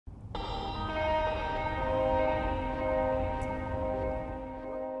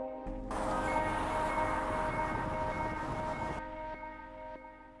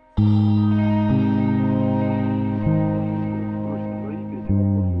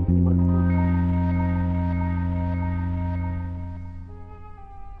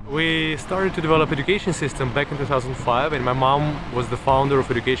started to develop education system back in 2005, and my mom was the founder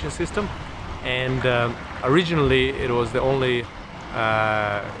of education system. And originally it was the only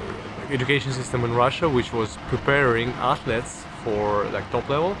education system in Russia which was preparing athletes for like top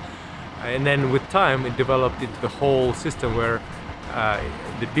level. And then with time it developed into the whole system where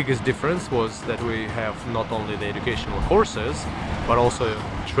the biggest difference was that we have not only the educational courses but also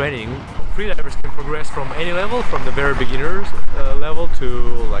training. Freedivers can progress from any level, from the very beginners level to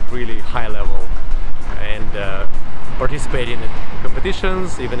like really high level, and participate in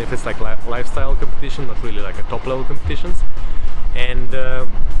competitions, even if it's like lifestyle competition, not really like a top level competitions. And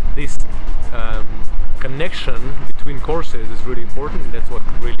this connection between courses is really important, and that's what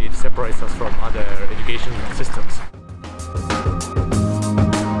really separates us from other education systems.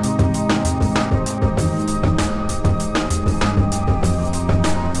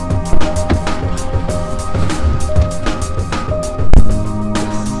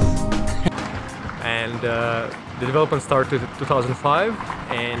 And the development started in 2005,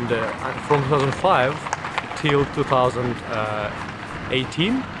 and from 2005 till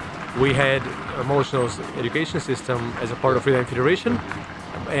 2018 we had a Molchanovs education system as a part of Freediving Federation,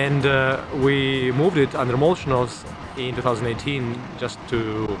 and we moved it under Molchanovs in 2018 just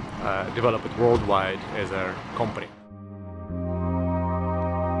to develop it worldwide as a company.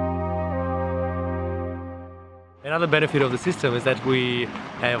 Another benefit of the system is that we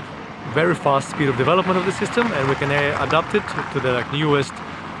have very fast speed of development of the system, and we can adapt it to the newest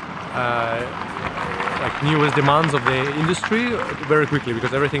demands of the industry very quickly,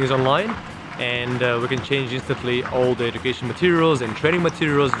 because everything is online, and we can change instantly all the education materials and training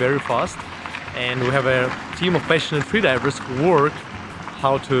materials very fast. And we have a team of passionate freedivers who work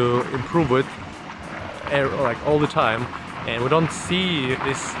how to improve it like all the time. And we don't see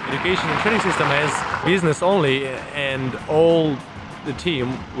this education and training system as business only, and all the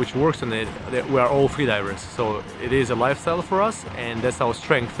team which works on it, we are all freedivers. So it is a lifestyle for us, and that's our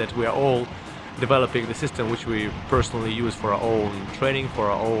strength, that we are all developing the system which we personally use for our own training, for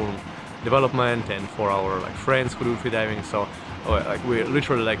our own development, and for our friends who do freediving. So we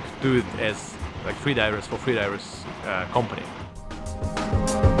literally do it as freedivers for freedivers company.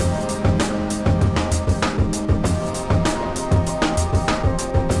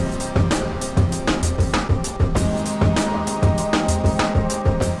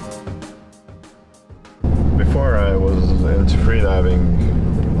 Before I was into freediving,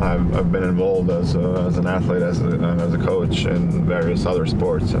 I've been involved as an athlete and as a coach in various other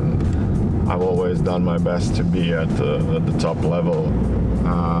sports, and I've always done my best to be at the top level.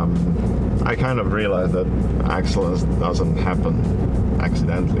 I kind of realized that excellence doesn't happen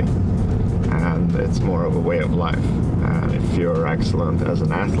accidentally, and it's more of a way of life. And if you're excellent as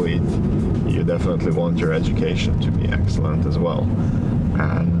an athlete, you definitely want your education to be excellent as well.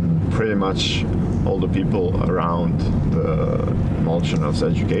 And pretty much all the people around the Molchanovs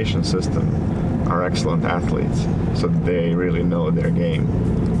education system are excellent athletes, so they really know their game,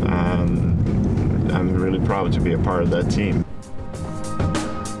 and I'm really proud to be a part of that team.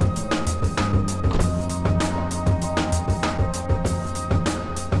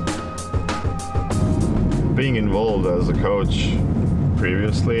 Being involved as a coach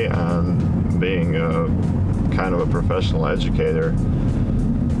previously and being a kind of a professional educator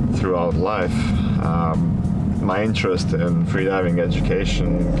throughout life, my interest in freediving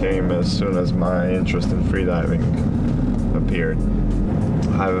education came as soon as my interest in freediving appeared.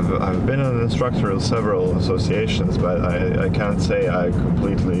 I've been an instructor of several associations, but I can't say I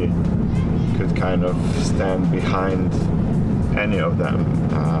completely could kind of stand behind any of them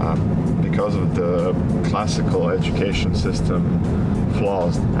because of the classical education system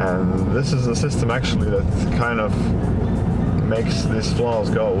flaws. And this is a system actually that kind of makes these flaws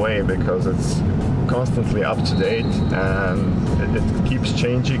go away, because it's constantly up to date, and it keeps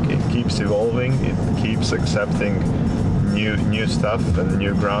changing, it keeps evolving, it keeps accepting new stuff and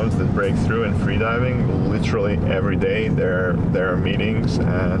new grounds that break through in freediving. Literally every day there are meetings,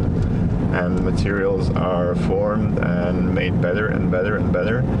 and materials are formed and made better and better and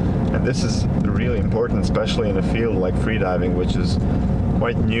better. And this is really important, especially in a field like freediving, which is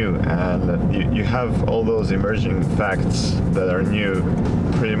quite new, and you have all those emerging facts that are new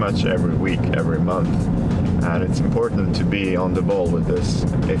pretty much every week, every month, and it's important to be on the ball with this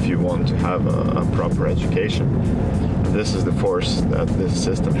if you want to have a proper education. And this is the force that this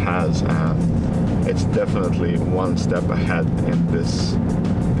system has, and it's definitely one step ahead in this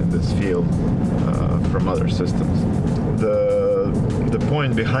field from other systems. The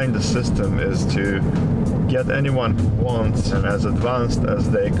point behind the system is to get anyone who wants and as advanced as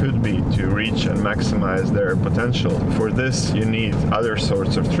they could be to reach and maximize their potential. For this you need other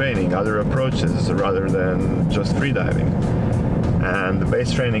sorts of training, other approaches rather than just freediving. And the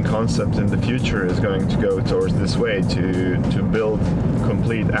base training concept in the future is going to go towards this way, to build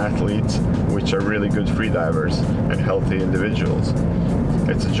complete athletes which are really good freedivers and healthy individuals.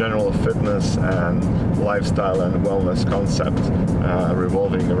 It's a general fitness and lifestyle and wellness concept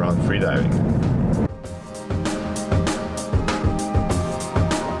revolving around freediving.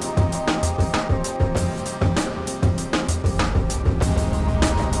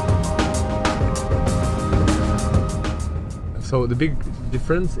 So the big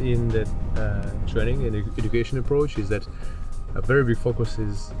difference in the training and education approach is that a very big focus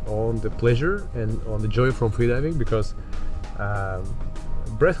is on the pleasure and on the joy from freediving, because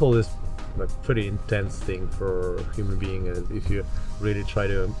breath hold is like pretty intense thing for a human being, and if you really try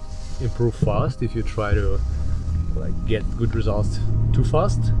to improve fast, if you try to like get good results too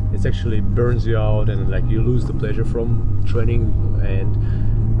fast, it actually burns you out and like you lose the pleasure from training. And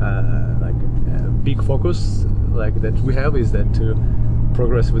like a big focus like that we have is that to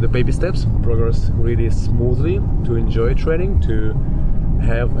progress with the baby steps, progress really smoothly, to enjoy training, to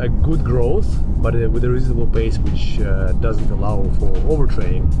have a good growth, but with a reasonable pace, which doesn't allow for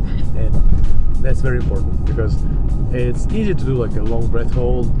overtraining. And that's very important, because it's easy to do like a long breath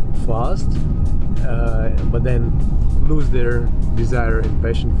hold fast, but then lose their desire and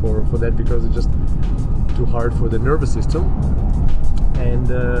passion for that, because it's just too hard for the nervous system.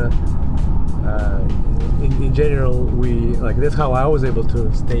 And in general, that's how I was able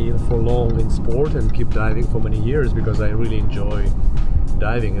to stay for long in sport and keep diving for many years, because I really enjoy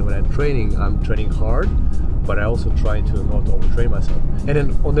diving. And when I'm training hard, but I also try to not overtrain myself. And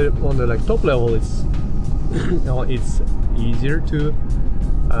then on the like top level, it's it's easier to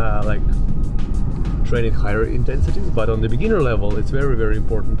like train at higher intensities, but on the beginner level, it's very, very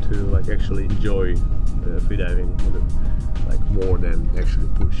important to like actually enjoy freediving like more than actually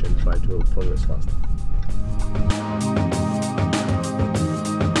push and try to progress fast.